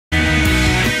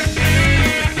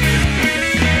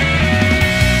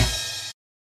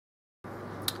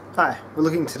Hi, we're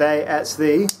looking today at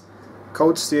the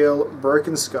Cold Steel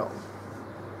Broken Skull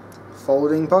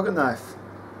folding pocket knife.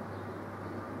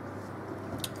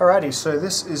 Alrighty, so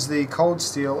this is the Cold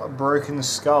Steel Broken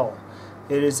Skull.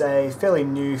 It is a fairly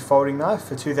new folding knife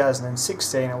for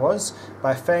 2016 it was,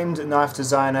 by famed knife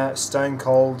designer Stone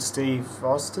Cold Steve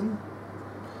Austin,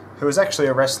 who was actually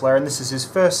a wrestler, and this is his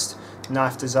first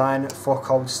knife design for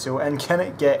Cold Steel. And can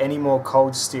it get any more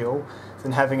Cold Steel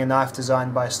than having a knife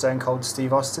designed by Stone Cold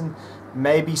Steve Austin?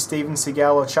 Maybe Steven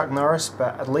Seagal or Chuck Norris,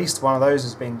 but at least one of those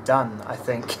has been done, I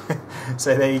think.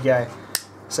 So there you go.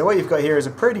 So what you've got here is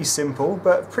a pretty simple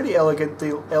but pretty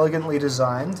elegantly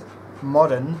designed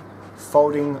modern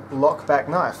folding lockback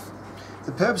knife.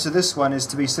 The purpose of this one is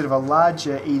to be sort of a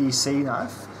larger EDC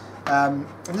knife, and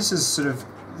this is sort of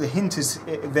the hint is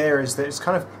that it's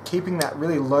kind of keeping that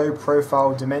really low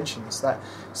profile dimensions, that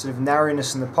sort of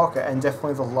narrowness in the pocket, and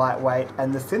definitely the lightweight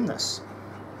and the thinness.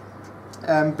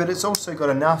 But it's also got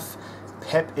enough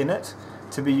pep in it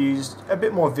to be used a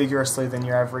bit more vigorously than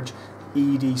your average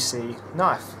EDC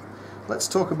knife. Let's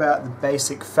talk about the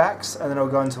basic facts, and then I'll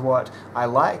go into what I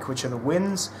like, which are the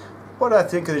wins, what I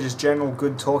think are just general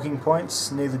good talking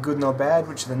points, neither good nor bad,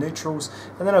 which are the neutrals,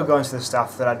 and then I'll go into the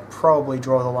stuff that I'd probably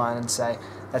draw the line and say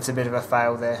that's a bit of a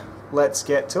fail there. Let's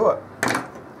get to it.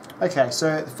 Okay,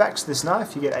 so the facts of this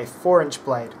knife: you get a 4-inch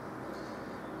blade.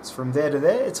 It's from there to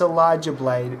there. It's a larger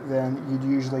blade than you'd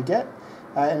usually get,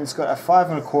 and it's got a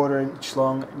 5¼ inch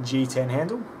long G10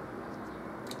 handle.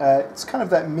 It's kind of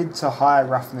that mid to high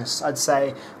roughness, I'd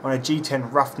say, on a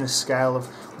G10 roughness scale of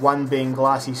 1 being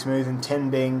glassy smooth and 10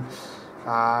 being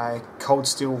Cold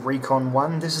Steel Recon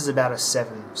 1. This is about a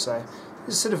 7, so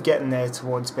it's sort of getting there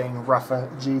towards being rougher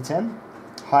G10.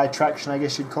 High traction, I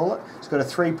guess you'd call it. It's got a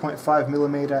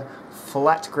 3.5mm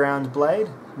flat ground blade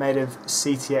made of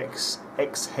CTX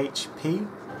XHP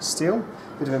steel.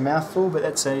 Bit of a mouthful, but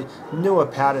that's a newer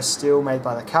powder steel made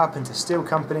by the Carpenter Steel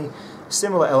Company.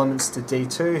 Similar elements to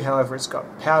D2, however it's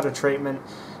got powder treatment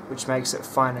which makes it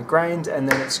finer grained, and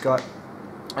then it's got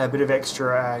a bit of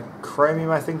extra chromium,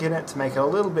 I think, in it to make it a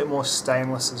little bit more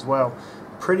stainless as well.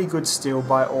 Pretty good steel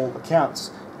by all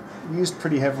accounts. Used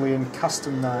pretty heavily in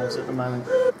custom knives at the moment.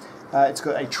 It's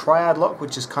got a triad lock,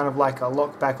 which is kind of like a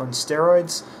lockback on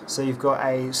steroids. So you've got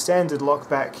a standard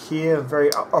lockback here,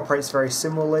 operates very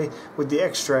similarly, with the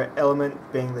extra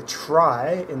element being the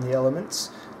tri in the elements.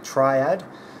 Triad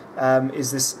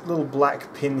is this little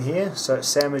black pin here, so it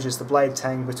sandwiches the blade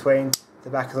tang between the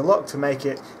back of the lock to make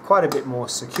it quite a bit more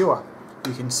secure.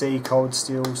 You can see Cold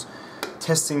Steel's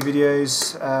testing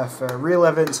videos for real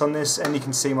evidence on this, and you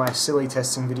can see my silly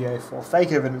testing video for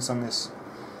fake evidence on this.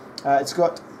 It's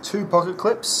got 2 pocket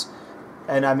clips,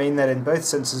 and I mean that in both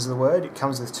senses of the word. It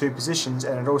comes with 2 positions,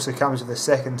 and it also comes with a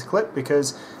second clip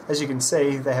because, as you can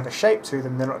see, they have a shape to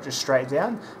them. They're not just straight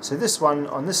down. So this one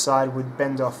on this side would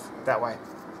bend off that way.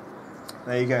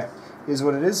 There you go. Here's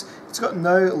what it is. It's got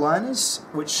no liners,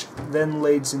 which then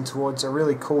leads in towards a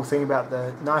really cool thing about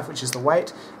the knife, which is the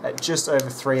weight at just over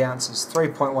 3 ounces,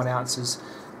 3.1 ounces,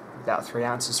 about 3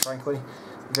 ounces frankly.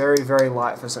 Very, very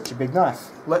light for such a big knife.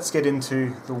 Let's get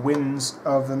into the wins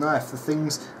of the knife, the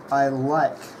things I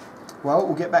like. Well,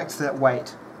 we'll get back to that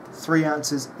weight. 3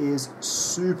 ounces is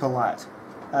super light.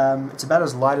 It's about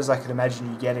as light as I could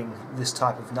imagine you getting this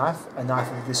type of knife, a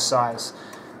knife of this size.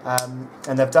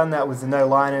 And they've done that with the no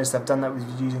liners, they've done that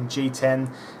with using G10,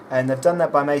 and they've done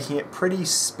that by making it pretty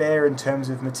spare in terms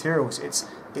of materials.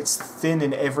 It's thin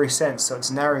in every sense, so it's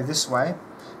narrow this way,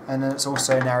 and then it's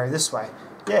also narrow this way.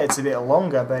 Yeah, it's a bit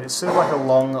longer, but it's sort of like a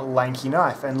long, lanky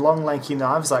knife, and long, lanky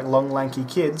knives, like long, lanky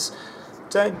kids,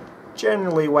 don't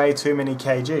generally weigh too many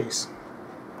kgs.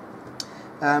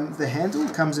 The handle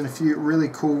comes in a few really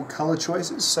cool colour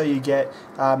choices. So you get,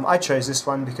 I chose this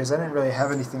one because I didn't really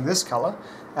have anything this colour,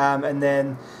 and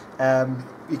then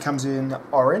it comes in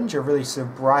orange, a really sort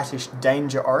of brightish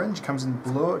danger orange. It comes in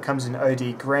blue, it comes in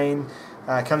OD green,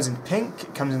 it comes in pink,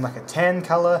 it comes in like a tan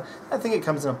colour. I think it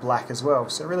comes in a black as well,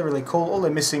 so really, really cool. All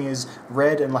they're missing is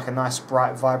red and like a nice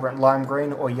bright vibrant lime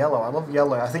green or yellow. I love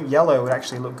yellow. I think yellow would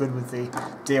actually look good with the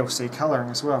DLC colouring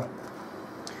as well.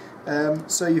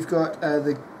 So you've got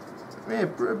a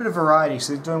bit of variety,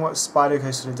 so doing what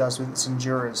Spyderco sort of does with its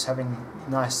Endurers, having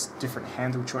nice different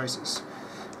handle choices.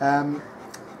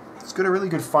 It's got a really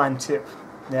good fine tip.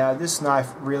 Now this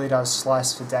knife really does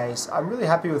slice for days. I'm really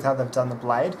happy with how they've done the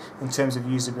blade in terms of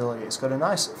usability. It's got a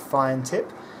nice fine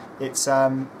tip. It's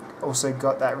also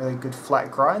got that really good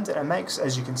flat grind, and it makes,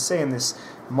 as you can see in this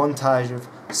montage of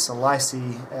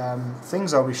slicey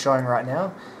things I'll be showing right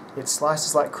now, it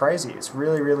slices like crazy. It's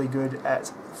really, really good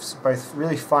at both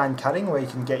really fine cutting, where you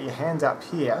can get your hand up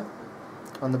here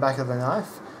on the back of the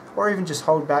knife, or even just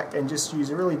hold back and just use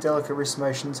a really delicate wrist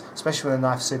motions, especially when the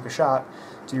knife's super sharp,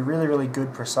 do really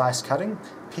good precise cutting,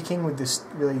 picking with this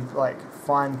really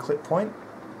fine clip point.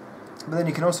 But then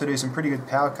you can also do some pretty good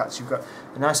power cuts. You've got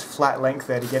a nice flat length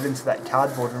there to get into that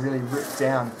cardboard and really rip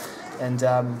down and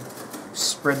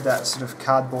spread that sort of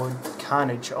cardboard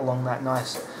carnage along that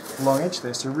nice long edge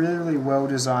there. So really well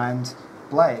designed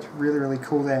blade, really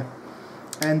cool there.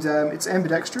 And it's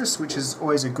ambidextrous, which is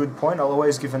always a good point. I'll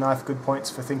always give a knife good points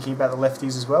for thinking about the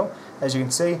lefties as well. As you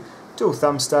can see, dual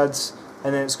thumb studs,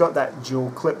 and then it's got that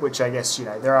dual clip, which I guess,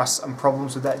 there are some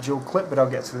problems with that dual clip, but I'll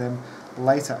get to them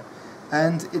later.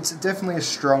 And it's definitely a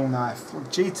strong knife. Look,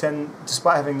 G10,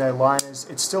 despite having no liners,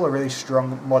 it's still a really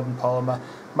strong modern polymer,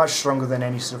 much stronger than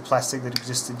any sort of plastic that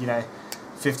existed,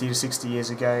 50 to 60 years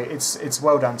ago. It's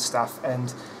well done stuff,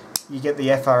 and you get the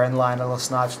FRN linerless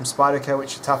knives from Spyderco,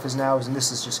 which are tough as nails, and this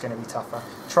is just going to be tougher.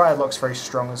 Triadlock's very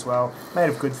strong as well, made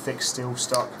of good thick steel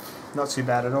stock, not too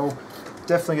bad at all.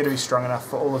 Definitely going to be strong enough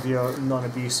for all of your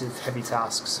non-abusive heavy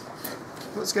tasks.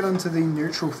 Let's get on to the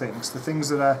neutral things, the things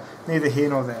that are neither here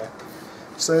nor there.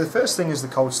 So the first thing is the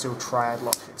cold steel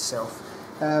Triadlock itself.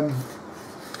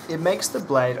 It makes the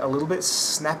blade a little bit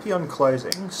snappy on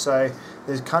closing, so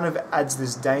it kind of adds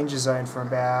this danger zone from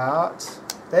about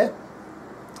there.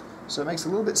 So it makes it a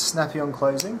little bit snappy on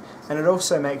closing, and it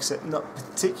also makes it not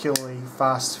particularly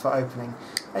fast for opening.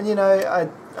 And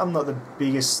I'm not the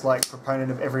biggest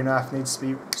proponent of every knife needs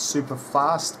to be super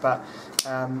fast, but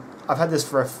I've had this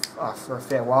for a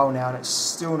fair while now, and it's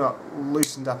still not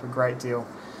loosened up a great deal.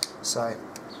 So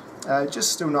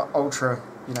just still not ultra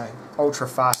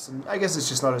fast, and I guess it's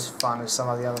just not as fun as some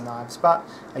of the other knives, but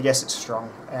I guess it's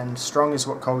strong, and strong is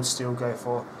what cold steel go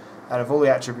for out of all the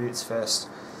attributes first.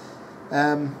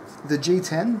 The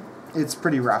G10, it's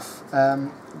pretty rough.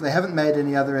 They haven't made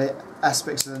any other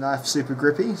aspects of the knife super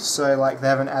grippy, so they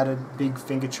haven't added big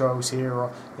finger choils here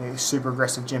or super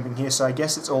aggressive jimping here, so I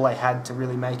guess it's all they had to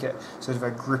really make it sort of a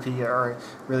grippy or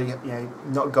really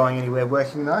not going anywhere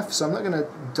working knife. So I'm not going to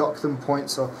dock them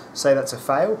points or say that's a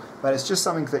fail, but it's just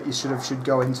something that you should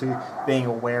go into being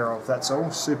aware of, that's all.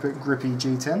 Super grippy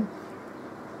G10.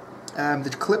 The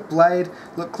clip blade,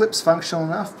 look, clip's functional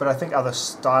enough, but I think other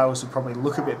styles would probably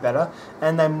look a bit better,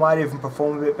 and they might even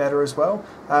perform a bit better as well.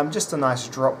 Just a nice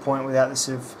drop point without the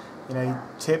sort of,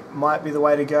 tip might be the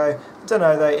way to go. I don't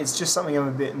know though, it's just something I'm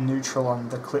a bit neutral on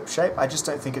the clip shape. I just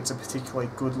don't think it's a particularly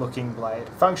good looking blade,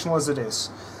 functional as it is.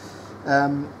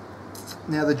 Now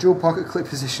the dual pocket clip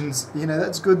positions,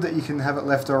 that's good that you can have it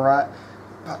left or right,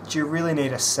 but do you really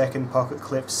need a second pocket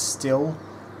clip still?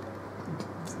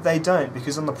 They don't,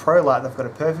 because on the Pro Light they've got a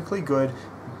perfectly good,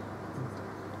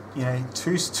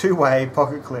 two-way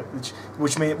pocket clip,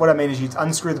 which mean what I mean is you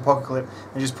unscrew the pocket clip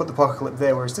and just put the pocket clip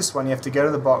there. Whereas this one, you have to go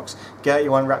to the box, get out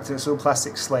your one wrapped in this little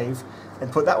plastic sleeve,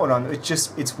 and put that one on.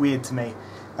 It's weird to me.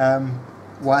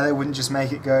 Why they wouldn't just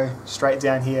make it go straight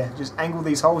down here? Just angle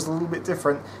these holes a little bit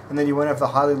different, and then you won't have the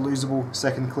highly losable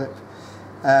second clip.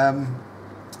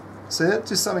 So that's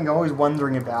just something I'm always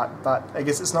wondering about, but I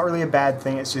guess it's not really a bad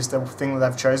thing, it's just a thing that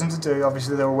they've chosen to do.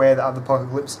 Obviously they're aware that other pocket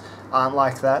clips aren't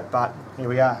like that, but here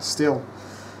we are, still.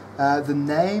 The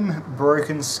name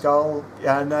Broken Skull,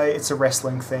 I know it's a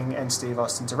wrestling thing and Steve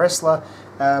Austin's a wrestler,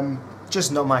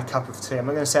 just not my cup of tea. I'm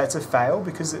not going to say it's a fail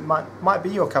because it might be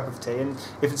your cup of tea, and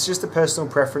if it's just a personal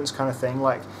preference kind of thing,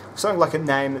 like something like a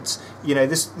name that's,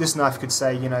 this knife could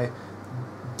say,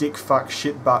 dick fuck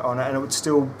shit butt on it and it would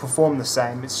still perform the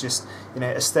same. It's just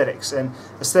aesthetics, and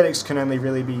aesthetics can only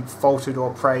really be faulted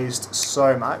or praised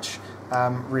so much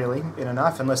really in a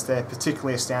knife, unless they're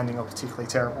particularly astounding or particularly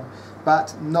terrible,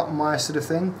 but not my sort of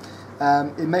thing.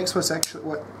 It makes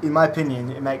in my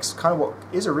opinion, it makes kind of what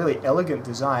is a really elegant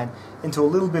design into a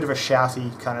little bit of a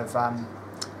shouty kind of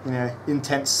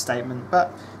intense statement,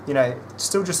 but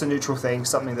still just a neutral thing,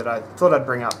 something that I thought I'd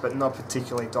bring up but not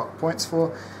particularly dock points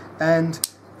for. And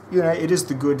it is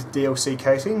the good DLC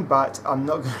coating, but I'm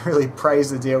not going to really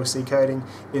praise the DLC coating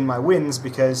in my wins,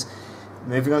 because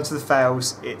moving on to the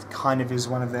fails, it kind of is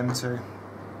one of them too.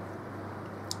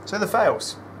 So the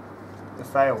fails.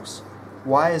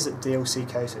 Why is it DLC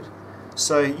coated?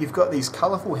 So you've got these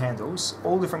colourful handles,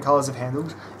 all different colours of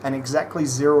handles, and exactly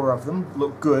 0 of them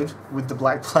look good with the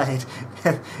black blade.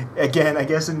 Again, I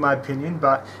guess in my opinion,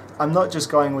 but I'm not just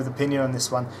going with opinion on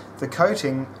this one. The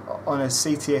coating on a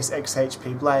CTS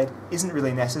XHP blade isn't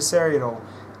really necessary at all.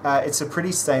 It's a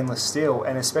pretty stainless steel,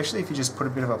 and especially if you just put a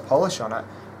bit of a polish on it,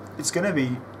 it's going to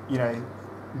be,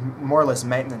 more or less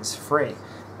maintenance free.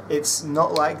 It's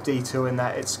not like D2 in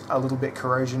that it's a little bit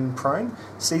corrosion prone.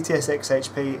 CTS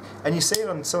XHP, and you see it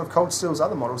on some of Cold Steel's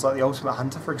other models, like the Ultimate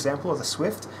Hunter, for example, or the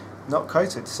Swift. not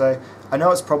coated. So I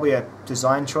know it's probably a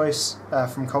design choice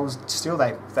from Cold Steel.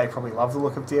 They probably love the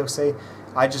look of DLC.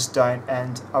 I just don't,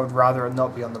 and I would rather it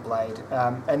not be on the blade.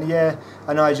 And yeah,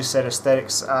 I know I just said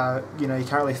aesthetics, you know, you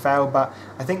can't really fail, but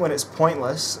I think when it's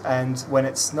pointless and when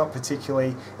it's not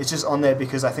particularly, it's just on there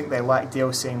because I think they like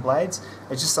DLCing blades,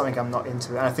 it's just something I'm not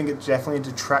into, and I think it definitely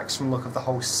detracts from the look of the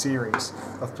whole series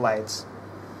of blades.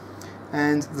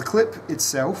 And the clip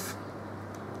itself,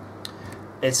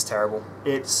 it's terrible.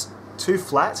 It's too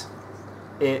flat.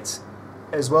 It,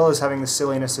 as well as having the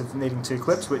silliness of needing two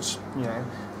clips, which, you know,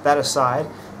 that aside,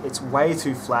 it's way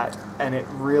too flat, and it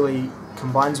really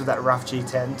combines with that rough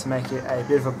G10 to make it a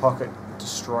bit of a pocket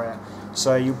destroyer.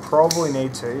 So you probably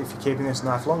need to, if you're keeping this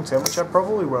knife long term, which I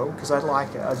probably will, because I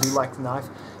like it, I do like the knife,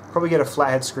 probably get a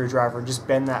flathead screwdriver and just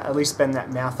bend that, at least bend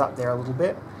that mouth up there a little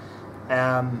bit.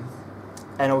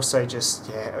 And also just,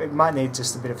 yeah, it might need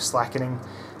just a bit of slackening.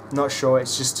 Not sure,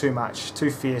 it's just too much, too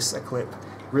fierce a clip.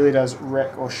 Really does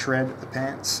wreck or shred the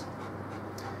pants.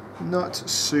 Not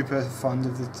super fond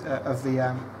of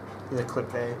the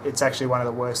clip there. It's actually one of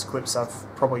the worst clips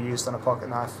I've probably used on a pocket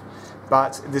knife.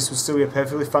 But this would still be a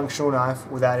perfectly functional knife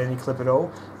without any clip at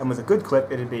all. And with a good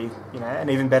clip, it'd be, you know, an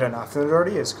even better knife than it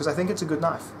already is, because I think it's a good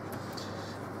knife.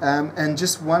 And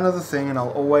just one other thing, and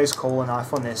I'll always call a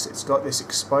knife on this. It's got this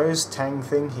exposed tang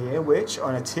thing here, which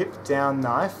on a tip down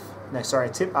knife, no, sorry,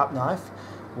 a tip up knife,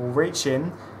 will reach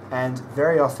in, and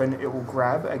very often it will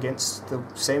grab against the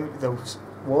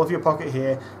wall of your pocket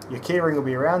here, your keyring will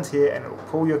be around here, and it will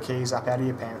pull your keys up out of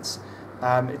your pants.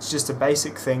 It's just a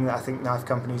basic thing that I think knife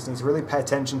companies need to really pay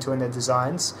attention to in their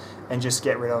designs and just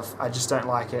get rid of. I just don't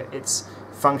like it. It's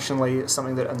functionally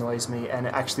something that annoys me, and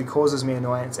it actually causes me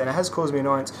annoyance, and it has caused me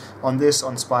annoyance on this,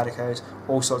 on Spyderco's,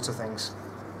 all sorts of things.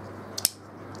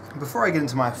 Before I get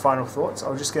into my final thoughts,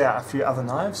 I'll just get out a few other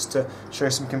knives to show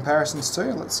some comparisons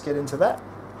too. Let's get into that.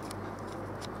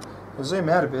 I'll zoom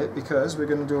out a bit because we're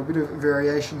going to do a bit of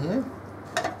variation here.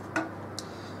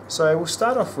 So we'll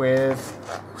start off with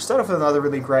another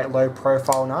really great low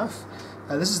profile knife.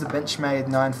 This is the Benchmade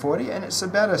 940, and it's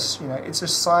about it's a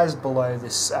size below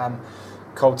this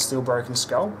Cold Steel Broken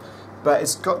Skull, but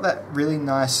it's got that really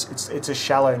nice. It's a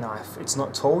shallow knife. It's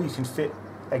not tall. You can fit,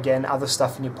 again, other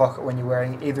stuff in your pocket when you're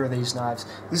wearing either of these knives.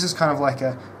 This is kind of like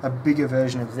a bigger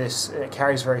version of this. It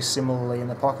carries very similarly in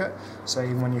the pocket, so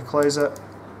even when you close it,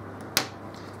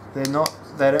 they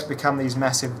don't become these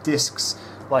massive discs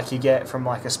like you get from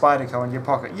like a Spyderco in your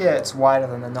pocket. Yeah, it's wider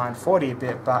than the 940 a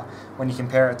bit, but when you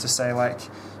compare it to, say, like,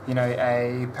 you know,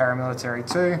 a Paramilitary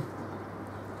 2,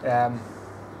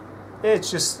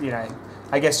 it's just, you know,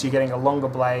 I guess you're getting a longer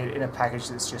blade in a package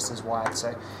that's just as wide.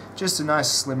 So just a nice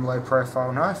slim low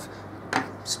profile knife.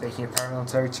 Speaking of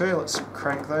Paramilitary 2, let's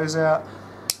crank those out.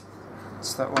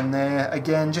 It's that one there.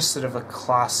 Again, just sort of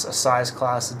a size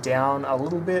class down a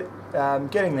little bit.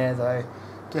 Getting there though,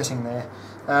 getting there.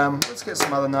 Let's get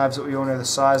some other knives that we all know the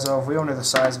size of. We all know the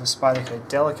size of a Spyderco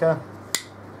Delica.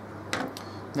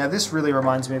 Now this really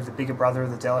reminds me of the bigger brother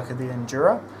of the Delica, the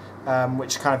Endura,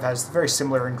 which kind of has very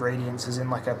similar ingredients, as in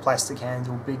like a plastic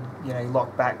handle, big, you know,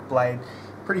 lock back blade.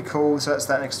 Pretty cool. So that's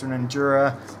that next to an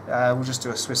Endura. We'll just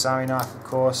do a Swiss Army knife, of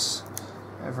course.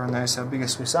 Everyone knows how big a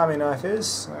Swiss Army knife is.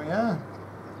 So yeah.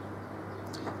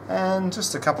 And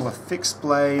just a couple of fixed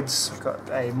blades. We've got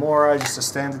a Mora, just a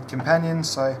standard companion,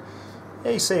 so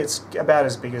yeah, you see it's about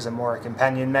as big as a Mora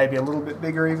companion, maybe a little bit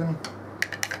bigger even.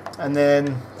 And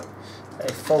then a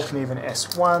Falconeven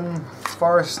S1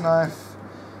 forest knife,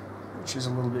 which is a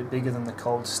little bit bigger than the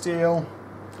Cold Steel.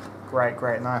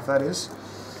 Great knife that is.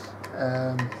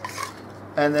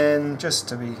 And then, just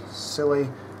to be silly,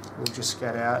 we'll just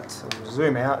get out, we'll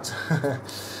zoom out, and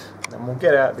then we'll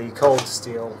get out the Cold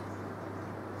Steel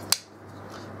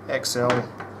XL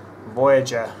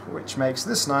Voyager, which makes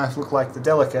this knife look like the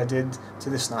Delica did to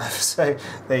this knife. So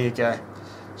there you go.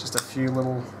 Just a few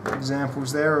little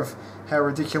examples there of how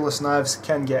ridiculous knives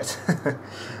can get.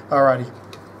 Alrighty.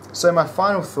 So my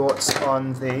final thoughts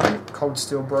on the Cold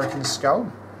Steel Broken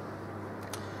Skull.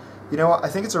 You know what, I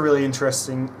think it's a really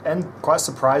interesting and quite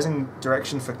surprising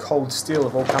direction for Cold Steel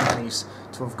of all companies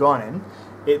to have gone in.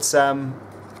 It's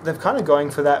they're kind of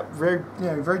going for that very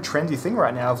trendy thing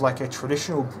right now of like a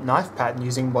traditional knife pattern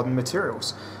using modern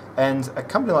materials. And a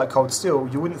company like Cold Steel,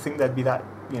 you wouldn't think they'd be that,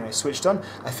 you know, switched on.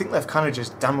 I think they've kind of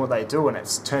just done what they do, and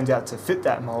it's turned out to fit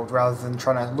that mold rather than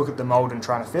trying to look at the mold and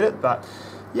trying to fit it. But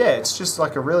yeah, it's just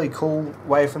like a really cool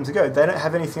way for them to go. They don't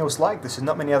have anything else like this, and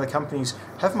not many other companies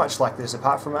have much like this,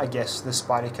 apart from, I guess, the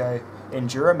Spyderco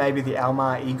Endura, maybe the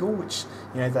Almar Eagle, which,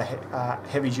 you know, the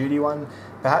heavy-duty one,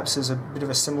 perhaps is a bit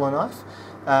of a similar knife.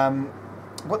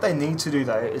 What they need to do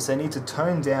though is they need to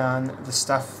tone down the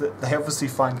stuff that they obviously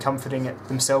find comforting it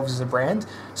themselves as a brand.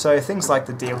 So things like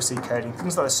the DLC coating,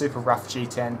 things like the super rough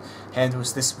G10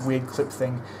 handles, this weird clip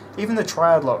thing, even the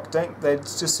triad lock, they're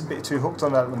just a bit too hooked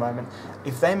on that at the moment.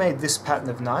 If they made this pattern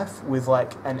of knife with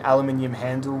like an aluminium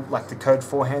handle, like the Code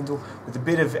 4 handle, with a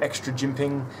bit of extra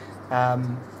jimping,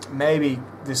 maybe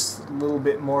this little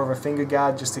bit more of a finger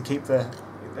guard just to keep the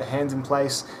hand in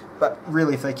place. But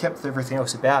really, if they kept everything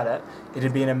else about it,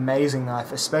 it'd be an amazing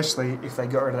knife, especially if they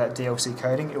got rid of that DLC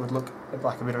coating. It would look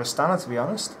like a bit of a stunner, to be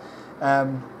honest.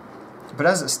 But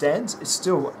as it stands, it's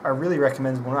still a really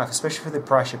recommendable knife, especially for the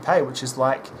price you pay, which is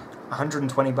like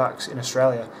 120 bucks in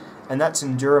Australia. And that's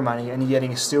Enduro money, and you're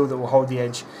getting a steel that will hold the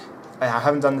edge. I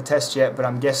haven't done the test yet, but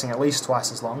I'm guessing at least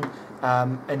twice as long.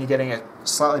 And you're getting a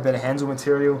slightly better handle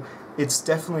material. It's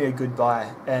definitely a good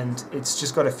buy, and it's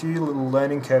just got a few little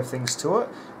learning curve things to it.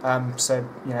 So,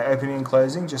 you know, opening and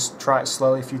closing, just try it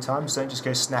slowly a few times, don't just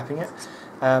go snapping it.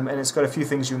 And it's got a few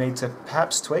things you'll need to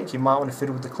perhaps tweak. You might want to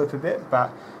fiddle with the clip a bit,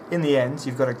 but in the end,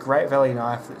 you've got a great value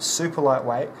knife that's super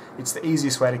lightweight. It's the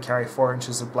easiest way to carry 4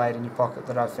 inches of blade in your pocket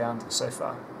that I've found so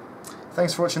far.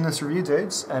 Thanks for watching this review,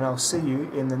 dudes, and I'll see you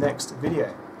in the next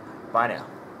video. Bye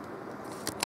now.